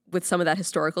with some of that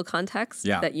historical context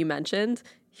that you mentioned.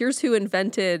 Here's who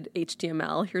invented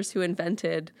HTML. Here's who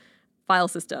invented file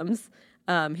systems.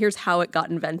 Here's how it got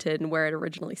invented and where it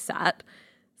originally sat.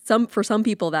 For some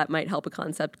people, that might help a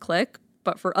concept click,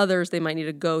 but for others, they might need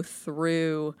to go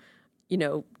through,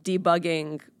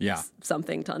 debugging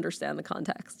something to understand the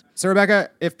context. So, Rebecca,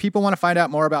 if people want to find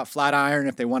out more about Flatiron,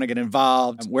 if they want to get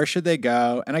involved, where should they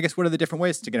go? And I guess what are the different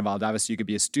ways to get involved? Obviously, you could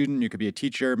be a student, you could be a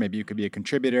teacher, maybe you could be a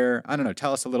contributor. I don't know.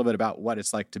 Tell us a little bit about what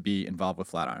it's like to be involved with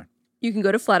Flatiron. You can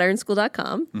go to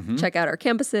flatironschool.com, check out our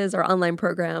campuses, our online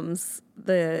programs,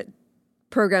 the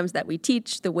programs that we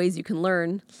teach, the ways you can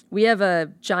learn. We have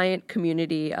a giant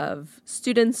community of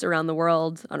students around the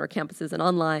world on our campuses and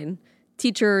online,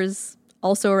 teachers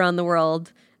also around the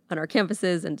world on our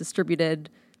campuses and distributed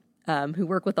who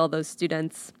work with all those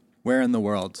students. Where in the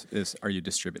world are you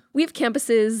distributed? We have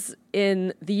campuses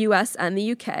in the US and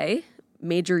the UK,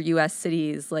 major US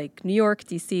cities like New York,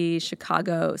 DC,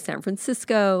 Chicago, San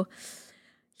Francisco,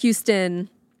 Houston,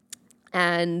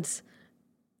 and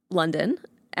London.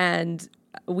 And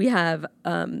we have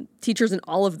teachers in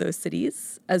all of those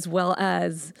cities, as well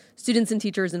as students and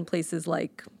teachers in places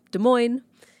like Des Moines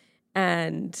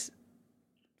and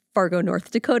Fargo,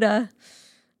 North Dakota,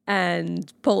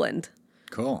 and Poland.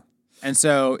 Cool. And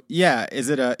so, yeah, is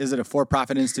it a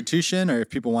for-profit institution, or if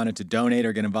people wanted to donate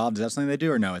or get involved, is that something they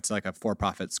do, or no? It's like a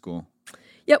for-profit school.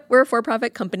 Yep, we're a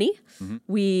for-profit company.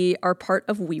 We are part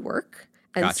of WeWork.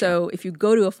 And Gotcha. so if you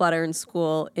go to a Flatiron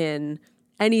school in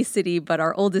any city but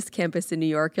our oldest campus in New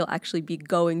York, you'll actually be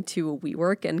going to a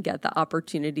WeWork and get the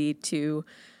opportunity to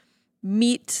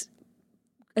meet,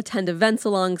 attend events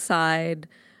alongside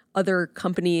other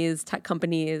companies, tech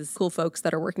companies, cool folks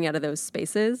that are working out of those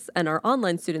spaces. And our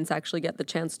online students actually get the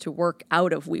chance to work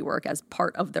out of WeWork as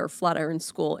part of their Flatiron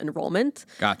School enrollment.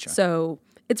 Gotcha. So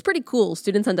it's pretty cool.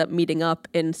 Students end up meeting up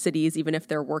in cities, even if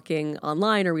they're working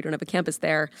online or we don't have a campus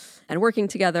there, and working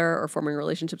together or forming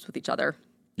relationships with each other.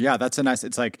 Yeah, that's a nice,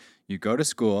 it's like you go to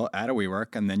school at a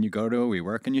WeWork, and then you go to a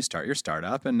WeWork and you start your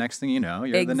startup, and next thing you know,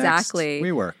 you're Exactly. the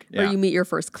next WeWork. Yeah. Or you meet your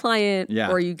first client,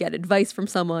 Yeah. or you get advice from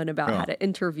someone about Cool. how to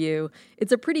interview.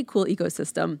 It's a pretty cool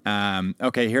ecosystem.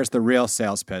 Okay, here's the real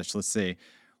sales pitch. Let's see.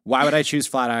 Why would I choose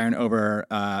Flatiron over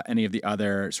any of the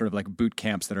other sort of like boot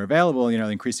camps that are available? You know,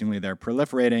 increasingly they're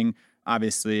proliferating.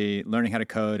 Obviously, learning how to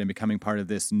code and becoming part of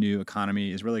this new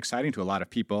economy is really exciting to a lot of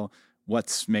people.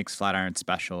 What makes Flatiron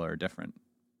special or different?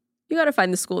 You got to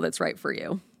find the school that's right for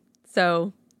you.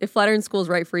 So if Flatiron School is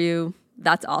right for you,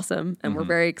 that's awesome. And we're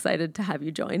very excited to have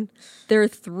you join. There are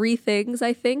 3 things,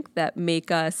 I think, that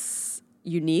make us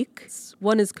unique.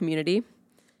 One is community.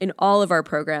 In all of our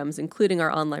programs, including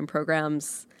our online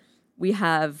programs, we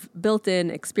have built-in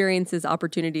experiences,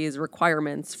 opportunities,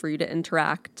 requirements for you to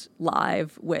interact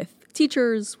live with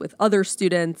teachers, with other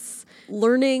students.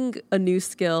 Learning a new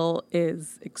skill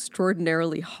is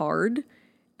extraordinarily hard.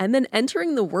 And then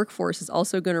entering the workforce is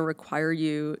also going to require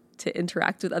you to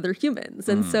interact with other humans.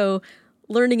 And so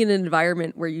learning in an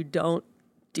environment where you don't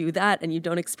do that and you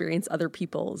don't experience other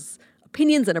people's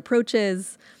opinions and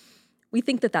approaches, we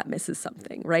think that misses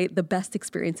something, right? The best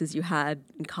experiences you had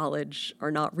in college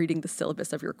are not reading the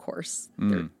syllabus of your course.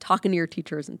 They're talking to your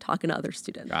teachers and talking to other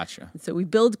students. Gotcha. And so we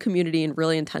build community in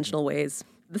really intentional ways.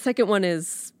 The second one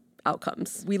is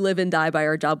outcomes. We live and die by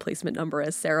our job placement number,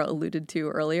 as Sarah alluded to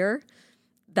earlier.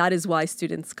 That is why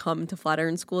students come to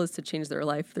Flatiron School, is to change their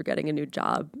life. They're getting a new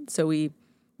job. So we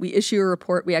issue a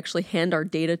report. We actually hand our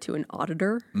data to an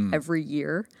auditor every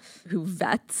year who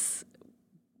vets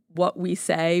what we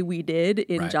say we did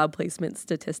in job placement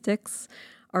statistics.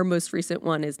 Our most recent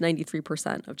one is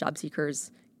 93% of job seekers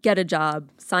get a job,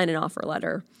 sign an offer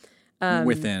letter.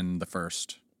 Within the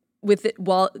first.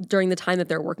 During the time that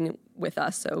they're working with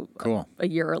us, so Cool. a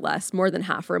year or less, more than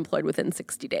half are employed within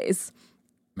 60 days.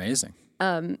 Amazing.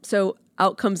 So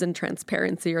outcomes and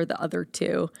transparency are the other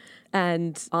 2.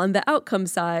 And on the outcome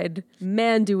side,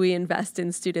 man, do we invest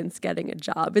in students getting a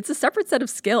job. It's a separate set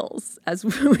of skills, as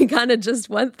we kind of just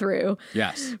went through.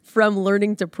 Yes. From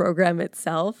learning to program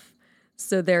itself.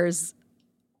 So there's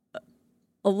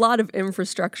a lot of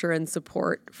infrastructure and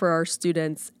support for our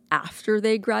students after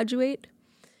they graduate,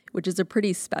 which is a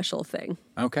pretty special thing.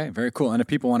 Okay, very cool. And if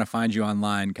people want to find you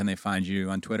online, can they find you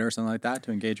on Twitter or something like that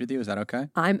to engage with you? Is that okay?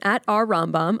 I'm at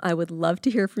rrombaum. I would love to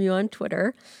hear from you on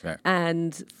Twitter. Okay.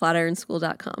 And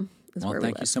flatironschool.com is Well, where we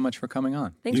thank you live. so much for coming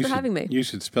on. Thanks for having me. You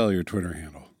should spell your Twitter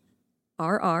handle.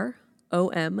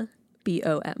 RROMBOM.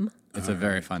 It's a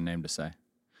very fun name to say.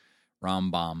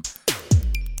 Rombom.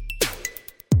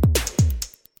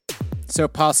 So,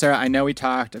 Paul, Sarah, I know we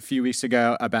talked a few weeks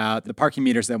ago about the parking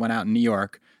meters that went out in New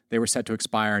York. They were set to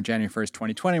expire on January 1st,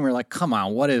 2020. And we were like, come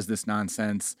on, what is this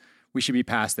nonsense? We should be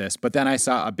past this. But then I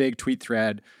saw a big tweet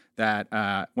thread that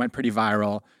went pretty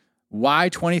viral. Why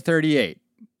 2038?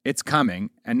 It's coming.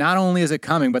 And not only is it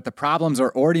coming, but the problems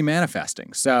are already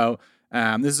manifesting. So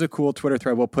this is a cool Twitter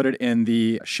thread. We'll put it in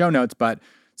the show notes. But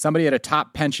somebody at a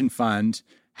top pension fund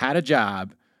had a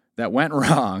job that went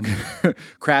wrong,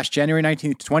 crashed January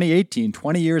 19th, 2018,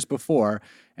 20 years before,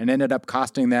 and ended up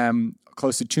costing them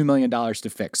close to $2 million to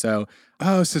fix. So,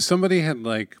 so somebody had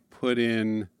like put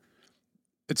in,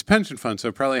 it's a pension fund, so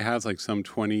it probably has like some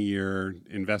 20-year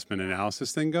investment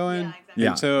analysis thing going. Yeah, exactly. Yeah.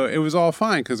 And so it was all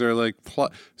fine because they're like,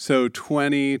 so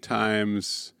 20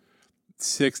 times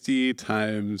 60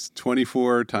 times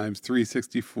 24 times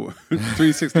 364,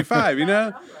 365, you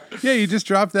know? Yeah, you just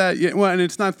drop that. Yeah, well, and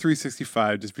it's not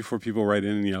 365 just before people write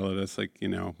in and yell at us. Like, you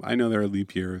know, I know there are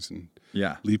leap years and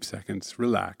yeah. leap seconds.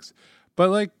 Relax. But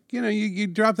like, you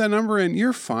drop that number in,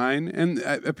 you're fine. And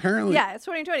apparently, Yeah, it's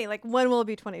 2020. Like, when will it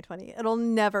be 2020? It'll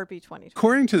never be 2020.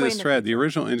 according to Way this in the thread, the future.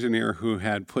 original engineer who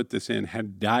had put this in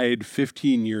had died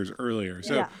 15 years earlier.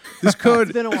 So Yeah. this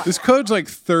code, been a while. this code's like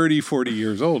 30, 40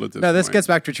 years old at this No, point. this gets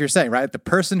back to what you're saying, right? The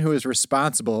person who is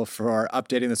responsible for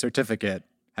updating the certificate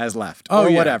has left, or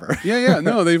yeah. whatever. Yeah.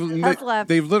 No, they've left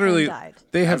they've literally and died.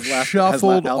 they have Has left-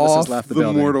 shuffled Elvis has off left the the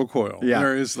building. mortal coil. Yeah.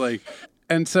 There is like,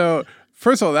 and so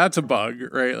first of all, that's a bug,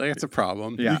 right? Like it's a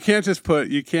problem. Yeah. You can't just put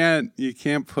you can't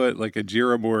put like a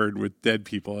Jira board with dead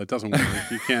people. It doesn't work.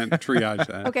 You can't triage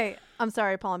that. Okay, I'm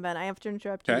sorry, Paul and Ben. I have to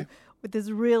interrupt you Okay. with this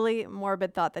really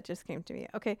morbid thought that just came to me.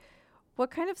 Okay,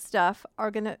 what kind of stuff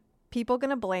are people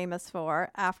gonna blame us for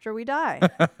after we die?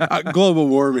 Global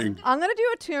warming. I'm gonna do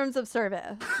a terms of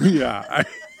service. Yeah.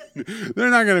 They're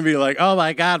not going to be like, oh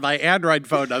my God, my Android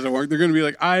phone doesn't work. They're going to be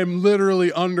like, I'm literally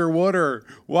underwater.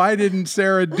 Why didn't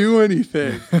Sarah do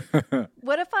anything?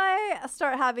 What if I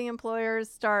start having employers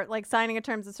start like signing a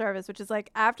terms of service, which is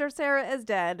like after Sarah is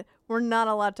dead, we're not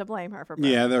allowed to blame her for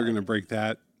Yeah, they're broken going to break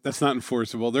that. That's not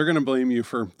enforceable. They're going to blame you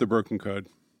for the broken code.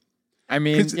 I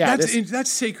mean, yeah,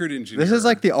 That's sacred engineering. this is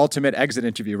like the ultimate exit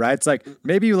interview, right? It's like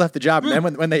maybe you left the job, and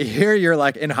then when they hear you're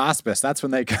like in hospice, that's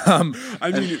when they come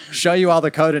and show you all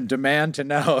the code and demand to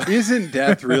know. Isn't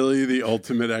death really the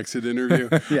ultimate exit interview?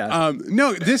 Yes.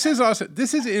 No, this is also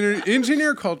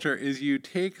engineer culture. Is you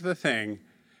take the thing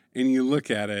and you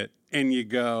look at it and you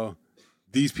go,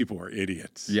 these people are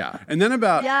idiots. Yeah. And then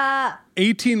about Yeah.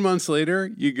 18 months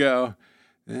later, you go,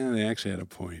 they actually had a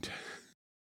point.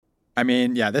 I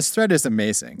mean, yeah, this thread is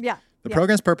amazing. Yeah. The yeah.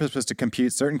 program's purpose was to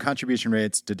compute certain contribution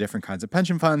rates to different kinds of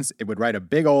pension funds. It would write a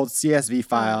big old CSV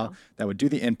file that would do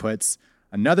the inputs.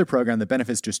 Another program, the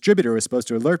benefits distributor, was supposed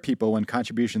to alert people when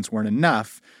contributions weren't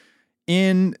enough.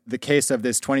 In the case of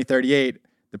this 2038,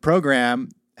 the program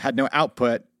had no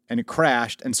output and it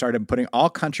crashed and started putting all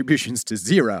contributions to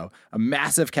zero. A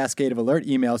massive cascade of alert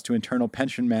emails to internal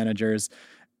pension managers,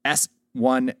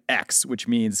 S1X, which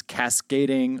means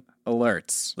cascading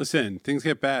alerts. Listen, things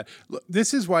get bad. Look,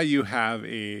 this is why you have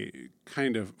a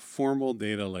kind of formal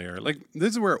data layer. Like,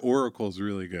 this is where Oracle's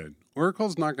really good.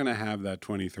 Oracle's not going to have that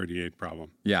 2038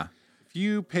 problem. Yeah. If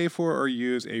you pay for or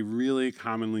use a really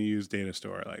commonly used data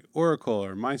store like Oracle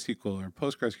or MySQL or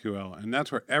PostgreSQL, and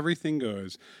that's where everything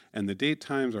goes, and the date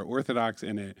times are orthodox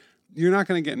in it, you're not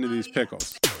going to get into these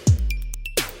pickles.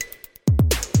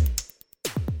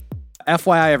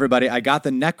 FYI, everybody, I got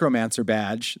the Necromancer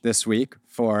badge this week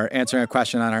for answering a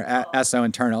question on our SO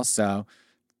internals, so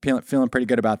feeling pretty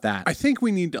good about that. I think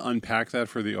we need to unpack that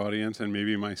for the audience and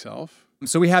maybe myself.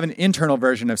 So we have an internal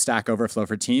version of Stack Overflow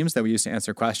for Teams that we use to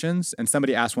answer questions. And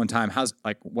somebody asked one time,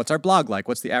 what's our blog like?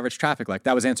 What's the average traffic like?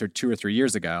 That was answered 2 or 3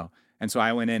 years ago. And so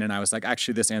I went in and I was like,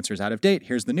 actually, this answer is out of date.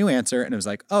 Here's the new answer. And it was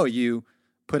like, oh, you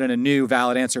put in a new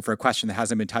valid answer for a question that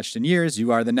hasn't been touched in years.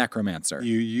 You are the Necromancer.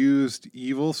 You used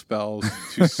evil spells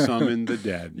to summon the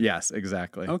dead. Yes,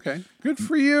 exactly. Okay. Good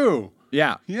for you.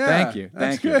 Yeah. Yeah, Thank you.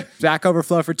 that's Thank you. good. Stack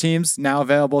Overflow for Teams, now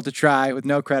available to try with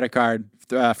no credit card.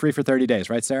 Free for 30 days,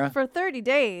 right, Sarah? For 30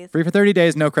 days. Free for 30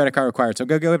 days, no credit card required. So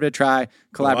go give it a try,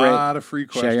 collaborate, A lot of free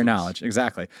questions. share your knowledge.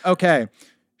 Exactly. Okay.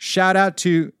 Shout out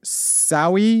to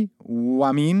Sawi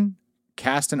Wamin,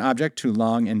 cast an object too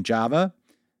long in Java.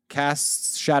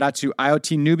 Shout out to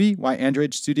IoT Newbie, why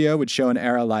Android Studio would show an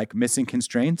error like missing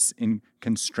constraints in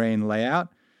constrain layout.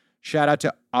 Shout out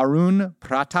to Arun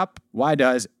Pratap, why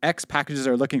does X packages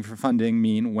are looking for funding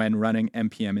mean when running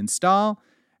npm install?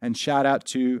 And shout out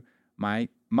to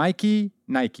Mikey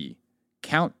Nike,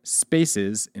 count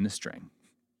spaces in a string.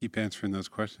 Keep answering those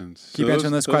questions. Keep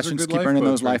answering those are questions. good Keep earning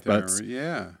those lifeboats lifeboats. right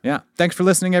there. Yeah. Thanks for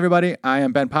listening, everybody. I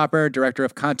am Ben Popper, Director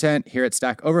of Content here at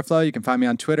Stack Overflow. You can find me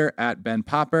on Twitter at Ben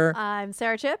Popper. I'm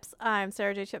Sarah Chips. I'm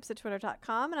SarahJChips at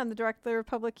Twitter.com, and I'm the Director of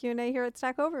Public Q&A here at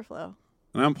Stack Overflow.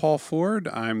 And I'm Paul Ford.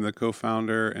 I'm the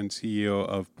co-founder and CEO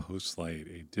of Postlight,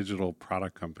 a digital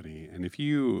product company. And if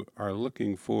you are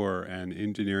looking for an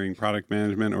engineering, product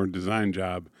management, or design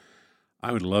job,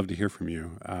 I would love to hear from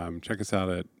you. Check us out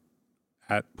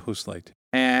at Postlight.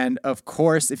 And of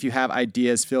course, if you have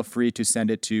ideas, feel free to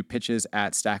send it to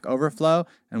pitches@Stack Overflow,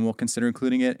 and we'll consider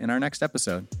including it in our next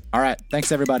episode. All right.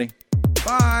 Thanks, everybody.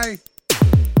 Bye.